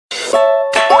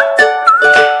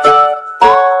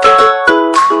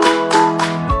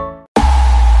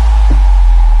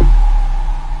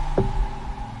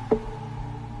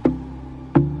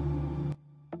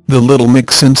The Little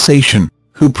Mix sensation,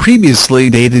 who previously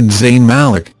dated Zayn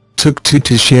Malik, took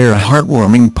to share a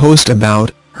heartwarming post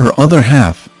about her other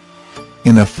half.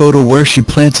 In a photo where she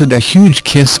planted a huge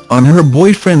kiss on her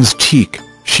boyfriend's cheek,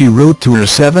 she wrote to her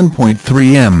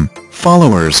 7.3m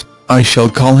followers, "I shall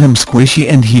call him Squishy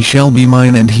and he shall be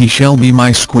mine and he shall be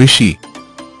my Squishy."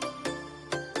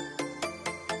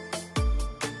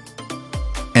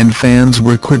 And fans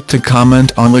were quick to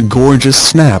comment on the gorgeous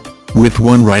snap, with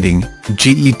one writing,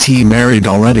 "Get married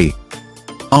already.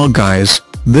 Aw guys,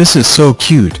 this is so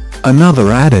cute,"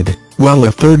 another added, while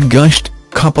a third gushed,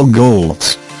 "Couple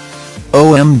goals.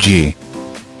 OMG."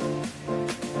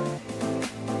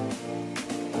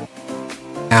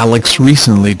 Alex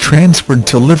recently transferred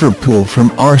to Liverpool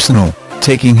from Arsenal,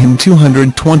 taking him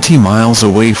 220 miles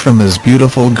away from his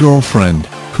beautiful girlfriend,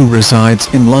 who resides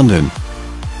in London.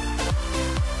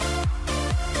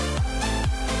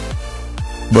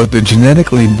 But the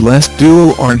genetically blessed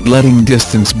duo aren't letting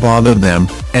distance bother them,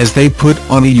 as they put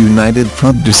on a united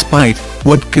front despite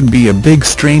what could be a big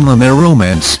strain on their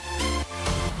romance.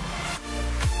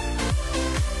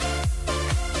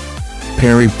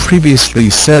 Perrie previously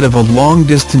said of a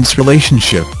long-distance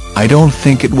relationship, "I don't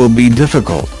think it will be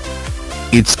difficult.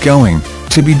 It's going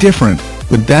to be different,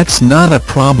 but that's not a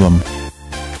problem."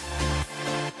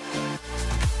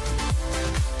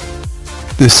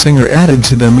 The singer added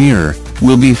to the Mirror,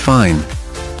 "We'll be fine.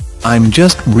 I'm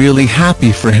just really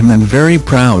happy for him and very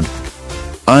proud.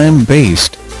 I'm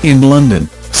based in London,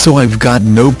 so I've got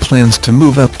no plans to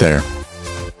move up there."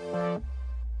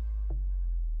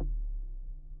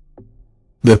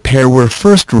 The pair were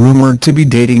first rumored to be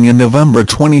dating in November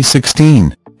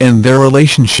 2016, and their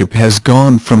relationship has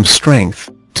gone from strength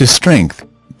to strength,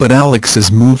 but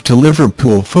Alex's move to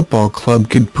Liverpool Football Club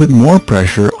could put more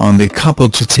pressure on the couple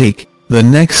to take the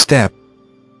next step.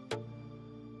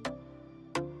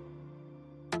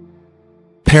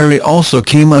 Perrie also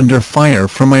came under fire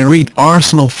from irate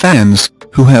Arsenal fans,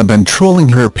 who have been trolling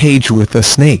her page with a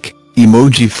snake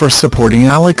emoji for supporting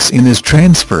Alex in his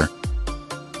transfer.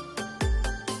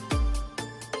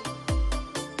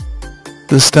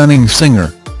 The stunning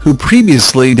singer, who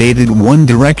previously dated One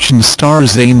Direction star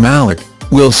Zayn Malik,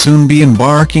 will soon be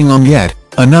embarking on yet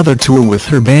another tour with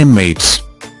her bandmates.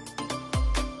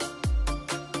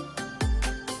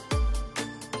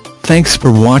 Thanks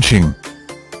for watching.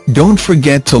 Don't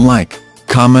forget to like,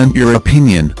 comment your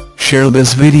opinion, share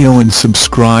this video and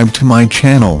subscribe to my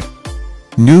channel.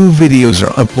 New videos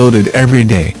are uploaded every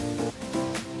day.